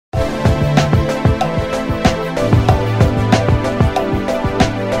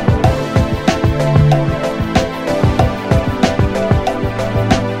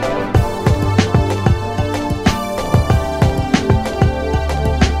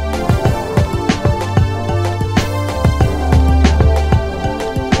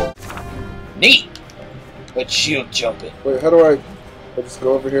Shield jump it. Wait, how do I just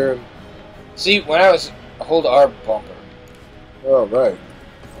go over here and... See, when I was... Hold R bumper. Oh, right.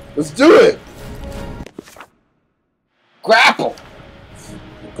 Let's do it! Grapple!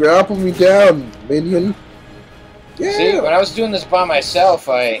 Grapple me down, minion. Yeah! See, when I was doing this by myself,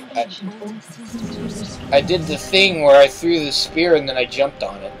 I did the thing where I threw the spear and then I jumped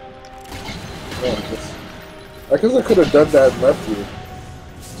on it. I guess I could have done that and left you.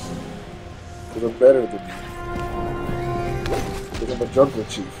 Because I'm better than you. Because I'm a jungle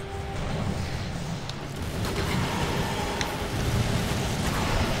chief.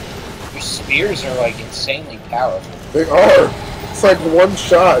 Your spears are like insanely powerful. They are! It's like one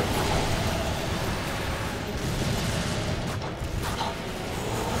shot.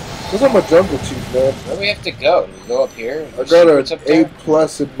 Because I'm a jungle chief, man. Where do we have to go? Do we go up here? I got an A+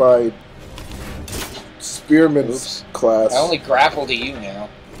 in my Spearman's class. I only grapple to you now.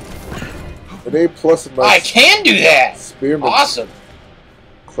 An A+ in my... I can do that! Spearman's awesome!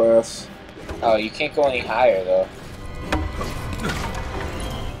 class. Oh, you can't go any higher, though.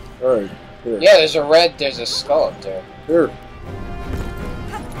 Alright, here. Yeah, there's a skull up there. Here.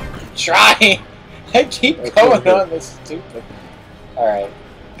 Try! I keep going on this stupid... Alright.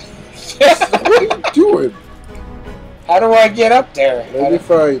 What are you doing? How do I get up there? Maybe if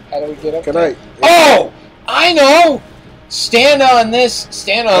I... How do we get up Can there? I... Oh! I know! Stand on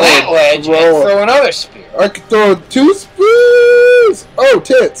that ledge and throw another spear. I can throw 2 spears! Oh,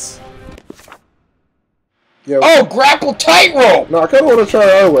 tits! Yeah, oh, grapple tightrope! No, I kind of want to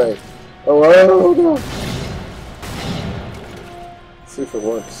try our way. Oh, I don't know. Let's see if it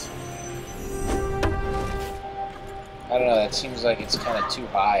works. I don't know, that seems like it's kind of too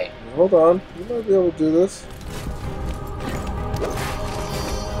high. Hold on, you might be able to do this.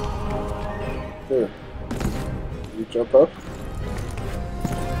 Here. You jump up.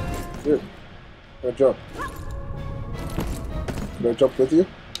 Here. Now jump. Can I jump with you?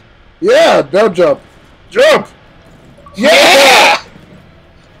 Yeah! Now jump! Jump! Yeah!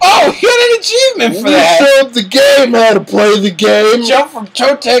 Oh, you got an achievement for that! We showed the game how to play the game! Jump from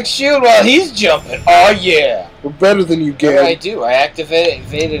Totek's shield while he's jumping. Oh, yeah. We're better than you, game. What did I do? I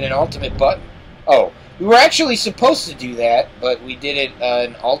activated an ultimate button. Oh, we were actually supposed to do that, but we did it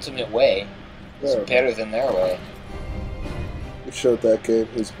an ultimate way. It's better than their way. We showed that game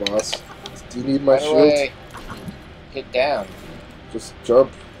who's boss. Do you need my How do shield? I get down? Just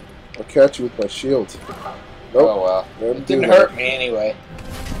jump. I'll catch you with my shield. Nope. Oh well. It didn't hurt me anyway.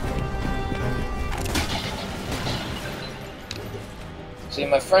 See,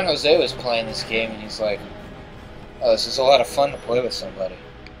 my friend Jose was playing this game and he's like, oh, this is a lot of fun to play with somebody.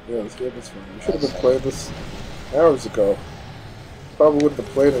 Yeah, this game is fun. We should have been playing this hours ago. Probably wouldn't have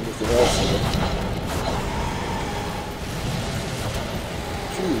played anything else in it.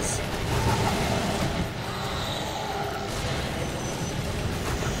 Jeez.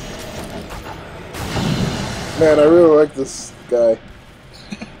 Man, I really like this guy.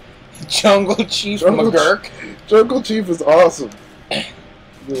 Jungle Chief McGurk. Jungle Chief is awesome.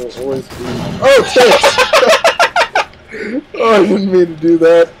 You'll always be... Oh, tits! Oh, I didn't mean to do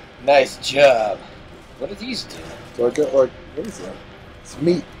that. Nice job. What do these do? So I get like... What is that? It's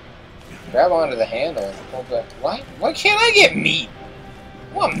meat. Grab onto the handle and pull back. Why? Why can't I get meat?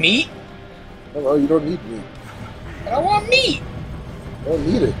 I want meat. No, you don't need meat. I don't want meat. I don't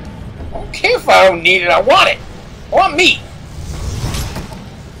need it. I don't care if I don't need it. I want it. I want meat.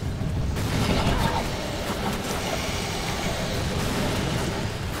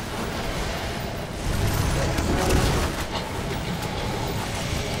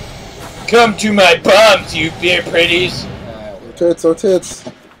 Come to my bombs, you beer pretties. Oh, tits, oh, tits.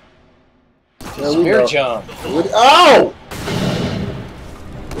 Yeah, spear jump. Ow!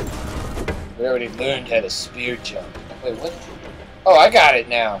 We already learned how to spear jump. Wait, what? Oh, I got it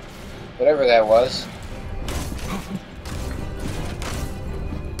now. Whatever that was.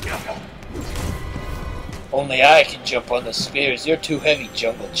 Only I can jump on the spears. You're too heavy,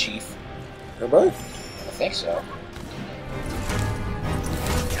 Jungle Chief. Am I? I think so.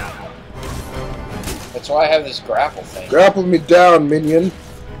 That's why I have this grapple thing. Grapple me down, minion.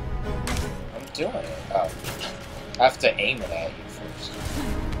 I'm doing it. Oh. I have to aim it at you first.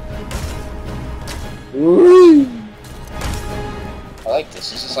 Whee! I like this.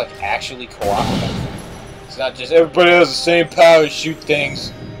 This is like actually cooperative. It's not just everybody has the same power to shoot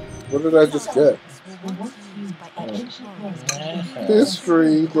things. What did I just get?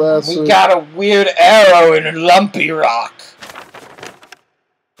 History glasses. We got a weird arrow in a lumpy rock.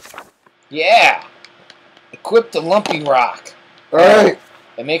 Yeah. Equip the lumpy rock. Alright.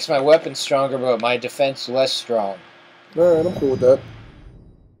 It makes my weapon stronger, but my defense less strong. Alright, I'm cool with that.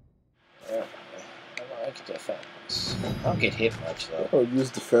 Yeah. I Defense. I don't get hit much, though. I'll use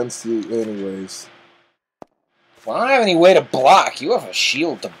defense anyways. Well, I don't have any way to block. You have a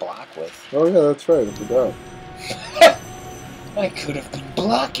shield to block with. Oh yeah, that's right. I forgot. I could have been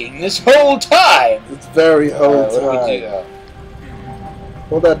blocking this whole time! It's very whole time. What do we do?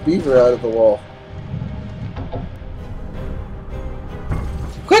 Pull that beaver out of the wall.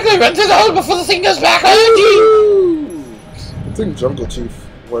 Quickly, run through the hole before the thing goes back on the team! I think Jungle Chief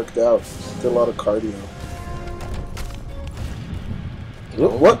worked out. Did a lot of cardio.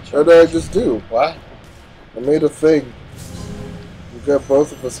 What did I just do? What? I made a thing. We got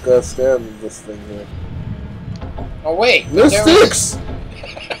both of us gotta stand in this thing here. Oh wait! Mystics!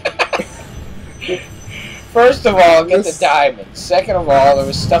 First of all, get the diamond. Second of all, there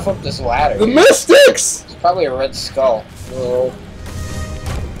was stuff up this ladder. The Mystics! It's probably a red skull. Oh.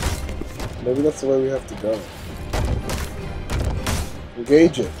 Maybe that's the way we have to go.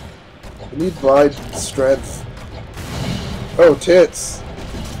 Engage it. We need blind strength. Oh, tits!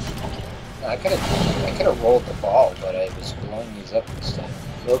 I could have rolled the ball, but I was blowing these up instead.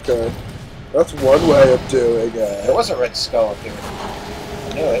 Okay. That's one way of doing it. There was a red skull up here.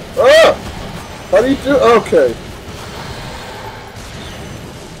 I knew it. Ah! How do you do? Okay.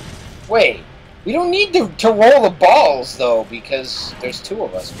 Wait. We don't need to roll the balls, though, because there's two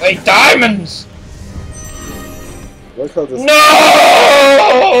of us. Wait, diamonds! Look how this...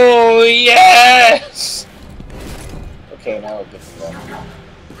 No! Yes! Okay, now we're good to go.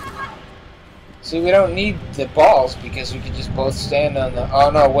 See, we don't need the balls because we can just both stand on the... Oh,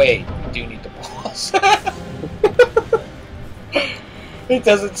 no, wait. We do need the balls. It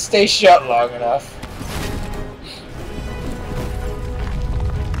doesn't stay shut long enough.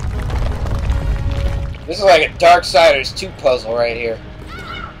 This is like a Darksiders 2 puzzle right here.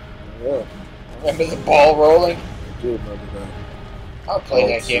 Yeah. Remember the ball rolling? I do remember that. I haven't played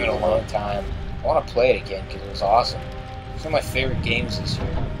that game in a long time. I want to play it again because it was awesome. It's one of my favorite games this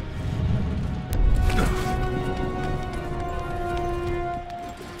year.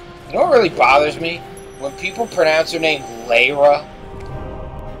 You know what really bothers me? When people pronounce her name Lara.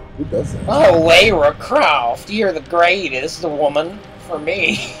 Who does that? Oh, Lara Croft, you're the greatest woman for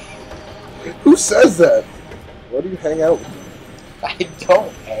me. Who says that? Why do you hang out with them? I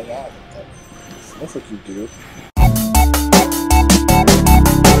don't hang out with them. Sounds like you do.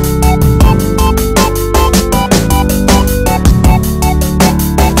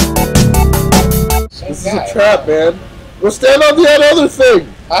 This is a trap, man. Go stand on the other thing!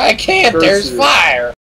 I can't, there's fire!